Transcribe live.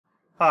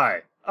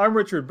Hi, I'm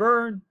Richard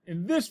Byrne.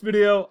 In this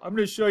video, I'm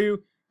going to show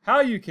you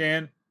how you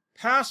can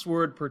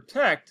password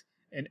protect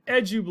an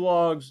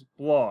Edublogs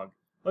blog.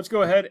 Let's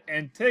go ahead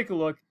and take a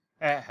look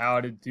at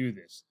how to do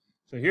this.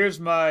 So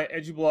here's my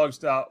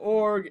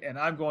edublogs.org, and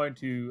I'm going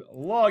to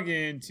log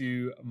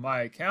into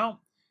my account,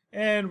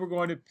 and we're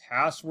going to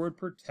password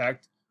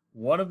protect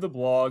one of the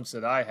blogs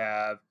that I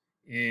have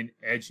in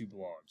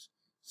Edublogs.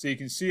 So you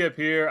can see up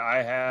here,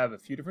 I have a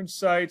few different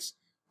sites.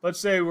 Let's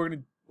say we're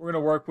going to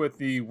work with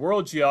the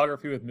World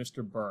Geography with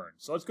Mr. Byrne.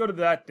 So let's go to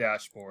that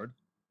dashboard.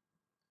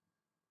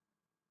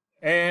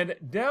 And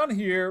down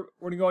here,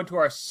 we're going to go into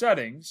our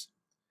settings.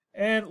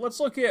 And let's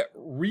look at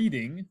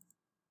reading.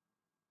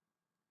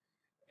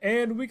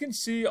 And we can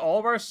see all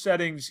of our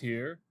settings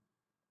here,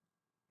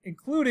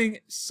 including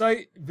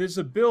site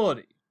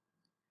visibility.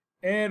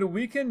 And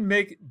we can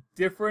make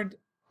different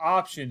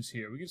options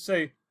here. We can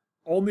say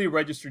only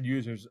registered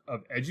users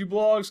of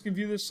Edublogs can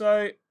view the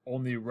site.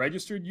 Only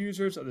registered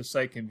users of the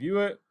site can view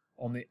it.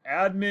 Only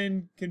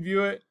admin can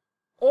view it.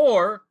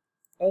 Or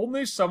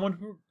only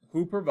someone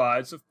who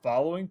provides the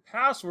following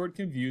password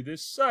can view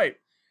this site.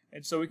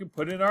 And so we can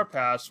put in our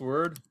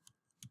password.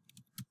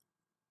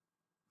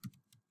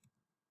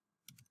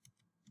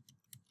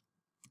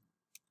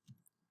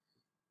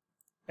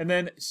 And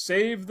then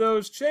save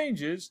those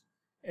changes.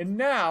 And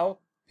now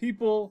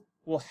people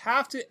will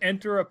have to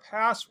enter a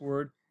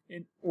password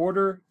in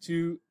order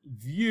to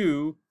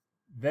view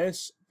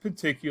this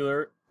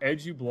particular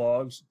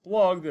Edublogs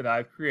blog that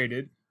I've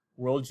created,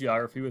 World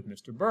Geography with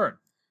Mr. Byrne.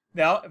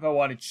 Now, if I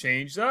want to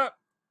change that,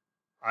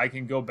 I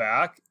can go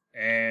back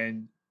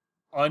and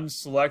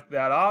unselect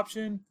that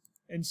option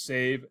and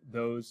save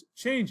those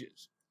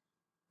changes.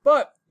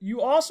 But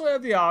you also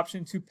have the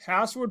option to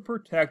password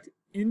protect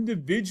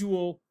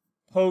individual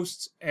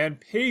posts and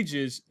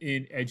pages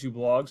in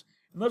Edublogs.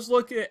 And let's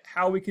look at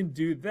how we can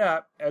do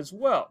that as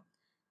well.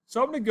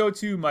 So I'm going to go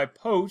to my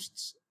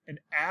posts and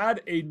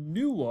add a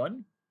new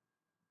one.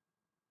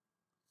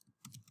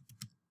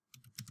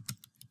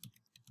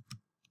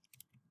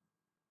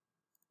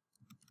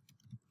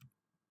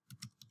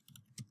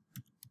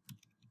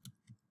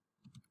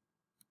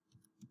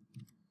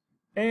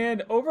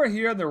 And over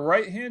here on the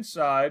right-hand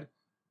side,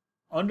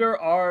 under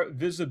our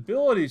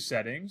visibility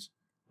settings,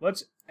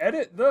 let's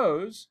edit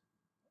those.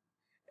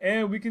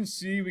 And we can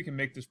see we can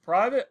make this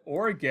private,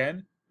 or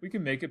again, we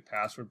can make it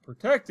password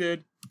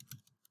protected.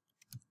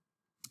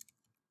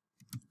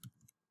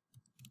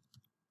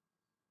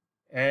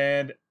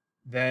 And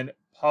then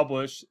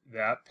publish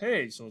that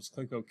page. So let's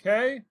click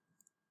OK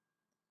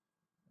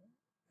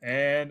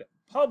and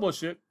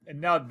publish it.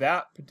 And now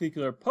that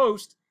particular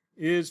post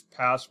is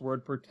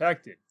password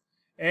protected.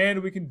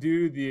 And we can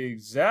do the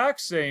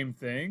exact same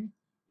thing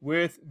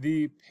with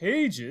the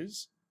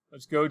pages.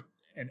 Let's go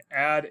and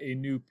add a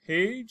new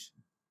page.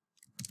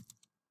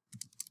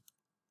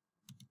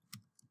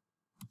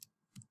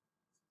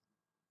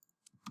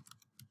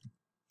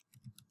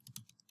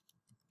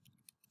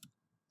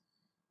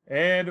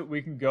 And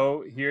we can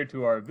go here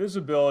to our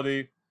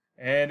visibility,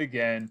 and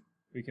again,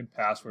 we can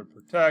password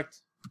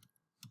protect.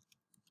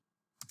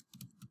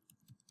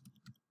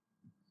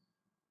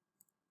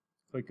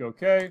 Click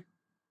OK,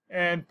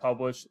 and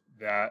publish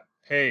that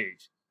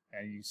page.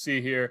 And you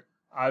see here,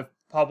 I've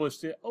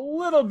published it a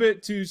little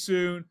bit too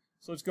soon,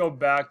 so let's go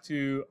back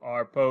to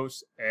our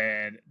post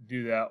and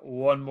do that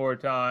one more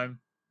time.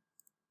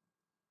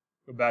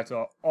 Go back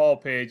to all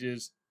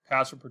pages,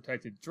 password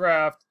protected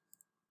draft.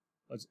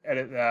 Let's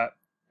edit that.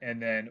 And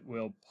then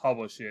we'll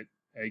publish it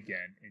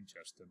again in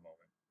just a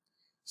moment.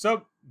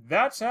 So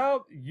that's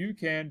how you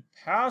can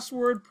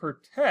password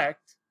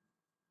protect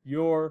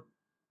your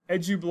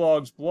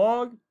Edublogs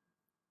blog,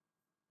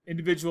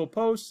 individual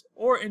posts,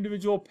 or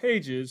individual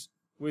pages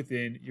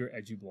within your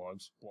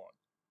Edublogs blog.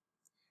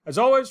 As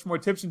always, for more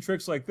tips and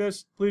tricks like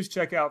this, please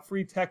check out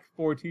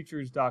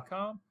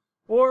freetech4teachers.com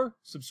or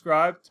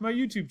subscribe to my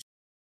YouTube channel.